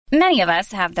Many of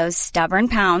us have those stubborn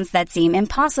pounds that seem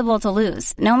impossible to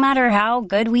lose, no matter how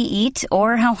good we eat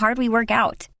or how hard we work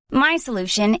out. My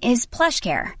solution is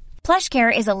PlushCare.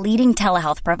 PlushCare is a leading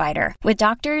telehealth provider with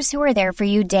doctors who are there for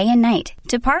you day and night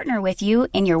to partner with you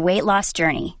in your weight loss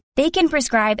journey. They can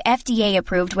prescribe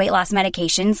FDA-approved weight loss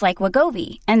medications like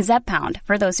Wegovy and Zepbound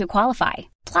for those who qualify.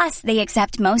 Plus, they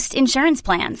accept most insurance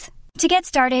plans. To get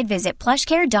started, visit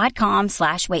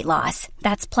plushcare.com/weightloss.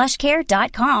 That's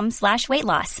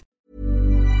plushcare.com/weightloss.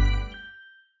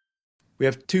 We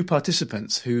have two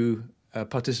participants who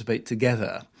participate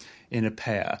together in a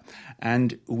pair,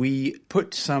 and we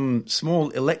put some small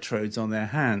electrodes on their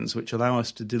hands which allow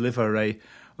us to deliver a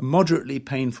moderately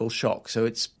painful shock. So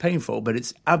it's painful, but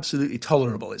it's absolutely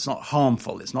tolerable. It's not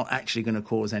harmful. It's not actually going to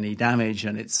cause any damage,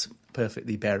 and it's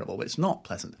perfectly bearable, but it's not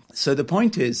pleasant. So the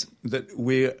point is that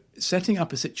we're setting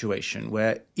up a situation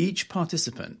where each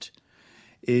participant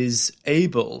is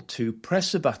able to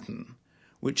press a button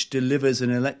which delivers an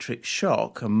electric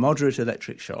shock, a moderate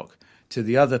electric shock, to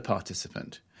the other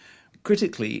participant.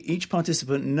 Critically, each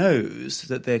participant knows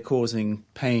that they're causing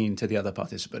pain to the other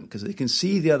participant because they can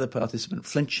see the other participant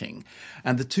flinching,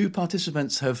 and the two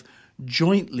participants have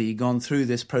jointly gone through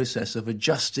this process of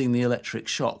adjusting the electric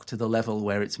shock to the level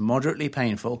where it's moderately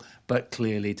painful but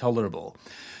clearly tolerable.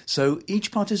 So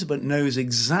each participant knows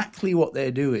exactly what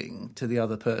they're doing to the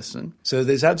other person. So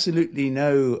there's absolutely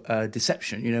no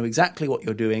deception. You know exactly what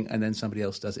you're doing, and then somebody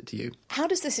else does it to you. How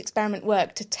does this experiment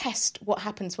work to test what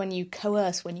happens when you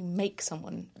coerce, when you make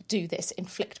someone do this,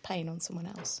 inflict pain on someone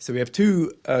else? So we have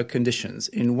two conditions.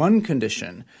 In one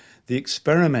condition, the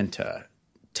experimenter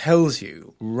tells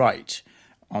you, right,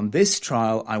 on this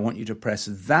trial, I want you to press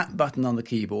that button on the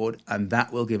keyboard, and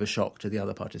that will give a shock to the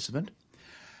other participant.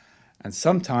 And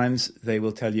sometimes they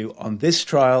will tell you, on this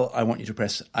trial, I want you to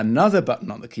press another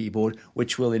button on the keyboard,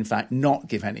 which will in fact not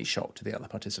give any shock to the other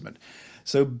participant.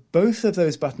 So both of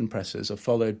those button presses are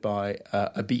followed by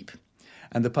a beep.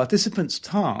 And the participant's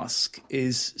task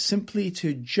is simply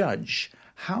to judge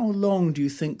how long do you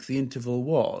think the interval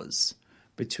was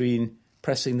between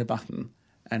pressing the button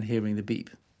and hearing the beep.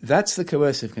 That's the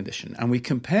coercive condition, and we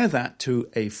compare that to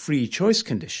a free choice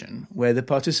condition where the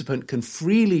participant can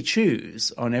freely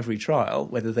choose on every trial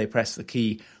whether they press the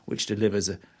key which delivers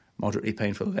a moderately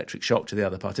painful electric shock to the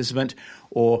other participant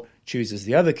or chooses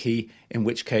the other key, in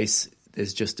which case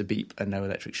there's just a beep and no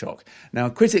electric shock. Now,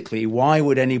 critically, why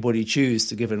would anybody choose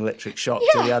to give an electric shock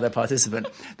to the other participant?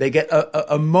 They get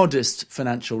a modest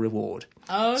financial reward.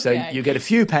 Okay. So you get a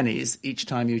few pennies each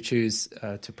time you choose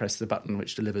to press the button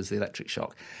which delivers the electric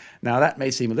shock. Now, that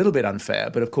may seem a little bit unfair,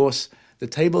 but of course, the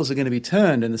tables are going to be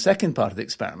turned in the second part of the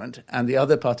experiment, and the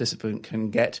other participant can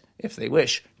get, if they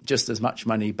wish, just as much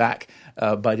money back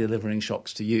by delivering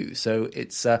shocks to you. So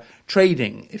it's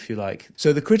trading, if you like.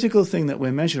 So the critical thing that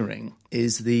we're measuring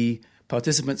is the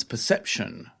participant's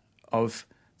perception of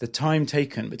the time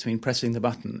taken between pressing the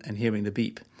button and hearing the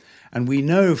beep. And we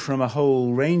know from a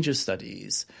whole range of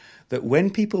studies that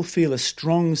when people feel a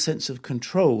strong sense of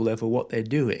control over what they're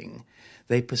doing,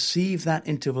 they perceive that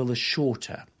interval as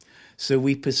shorter. So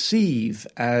we perceive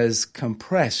as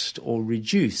compressed or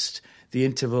reduced the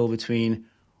interval between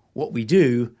what we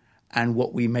do and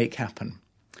what we make happen.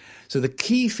 So the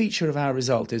key feature of our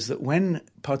result is that when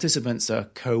participants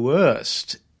are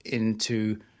coerced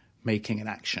into making an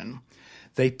action,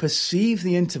 they perceive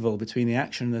the interval between the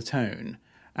action and the tone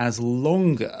as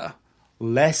longer,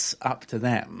 less up to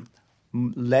them,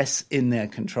 less in their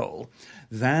control,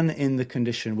 than in the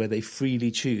condition where they freely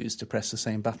choose to press the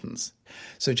same buttons.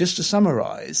 So just to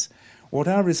summarize, what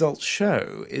our results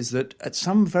show is that at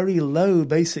some very low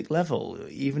basic level,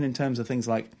 even in terms of things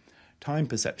like time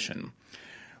perception,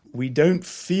 we don't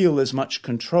feel as much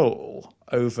control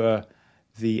over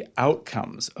the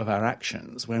outcomes of our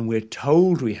actions when we're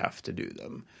told we have to do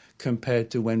them compared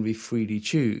to when we freely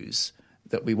choose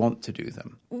that we want to do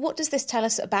them. What does this tell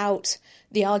us about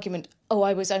the argument, oh,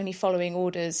 I was only following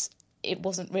orders, it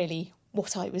wasn't really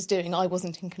what I was doing, I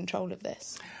wasn't in control of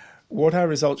this? What our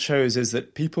result shows is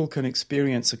that people can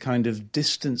experience a kind of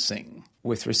distancing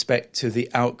with respect to the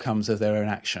outcomes of their own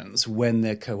actions when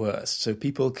they're coerced. So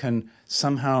people can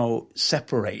somehow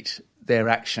separate their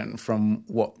action from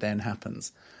what then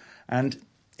happens. And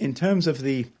in terms of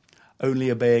the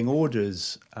only obeying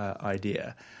orders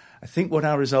idea, I think what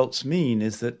our results mean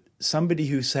is that somebody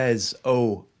who says,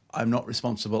 oh, I'm not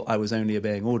responsible, I was only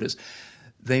obeying orders,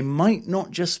 they might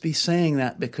not just be saying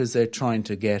that because they're trying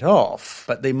to get off,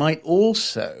 but they might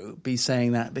also be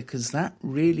saying that because that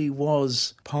really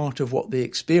was part of what they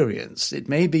experienced. It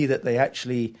may be that they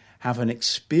actually have an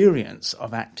experience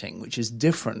of acting which is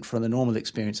different from the normal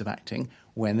experience of acting,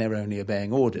 when they're only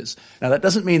obeying orders. Now, that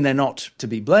doesn't mean they're not to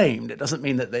be blamed. It doesn't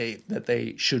mean that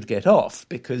they should get off,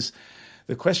 because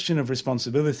the question of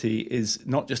responsibility is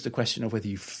not just a question of whether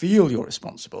you feel you're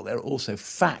responsible. There are also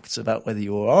facts about whether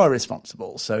you are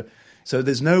responsible. So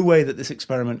there's no way that this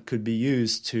experiment could be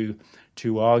used to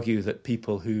argue that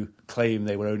people who claim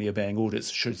they were only obeying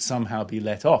orders should somehow be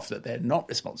let off, that they're not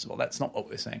responsible. That's not what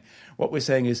we're saying. What we're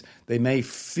saying is they may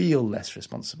feel less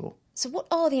responsible. So what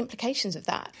are the implications of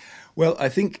that? Well, I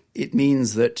think it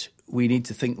means that we need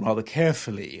to think rather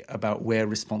carefully about where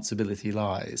responsibility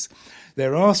lies.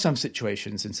 There are some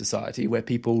situations in society where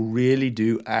people really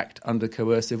do act under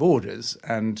coercive orders,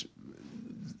 and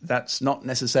that's not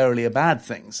necessarily a bad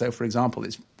thing. So, for example,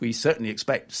 we certainly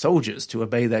expect soldiers to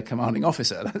obey their commanding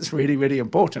officer. That's really, really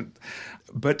important.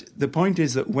 But the point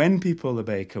is that when people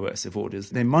obey coercive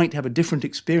orders, they might have a different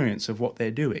experience of what they're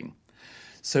doing.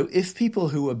 So if people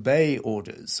who obey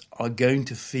orders are going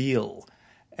to feel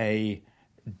a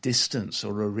distance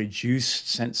or a reduced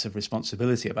sense of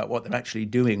responsibility about what they're actually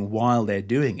doing while they're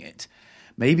doing it,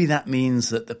 maybe that means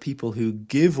that the people who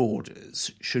give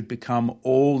orders should become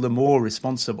all the more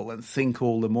responsible and think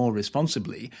all the more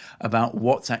responsibly about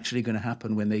what's actually going to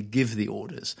happen when they give the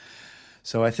orders.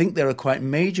 So I think there are quite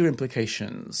major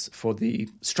implications for the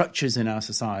structures in our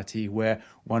society where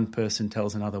one person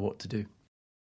tells another what to do.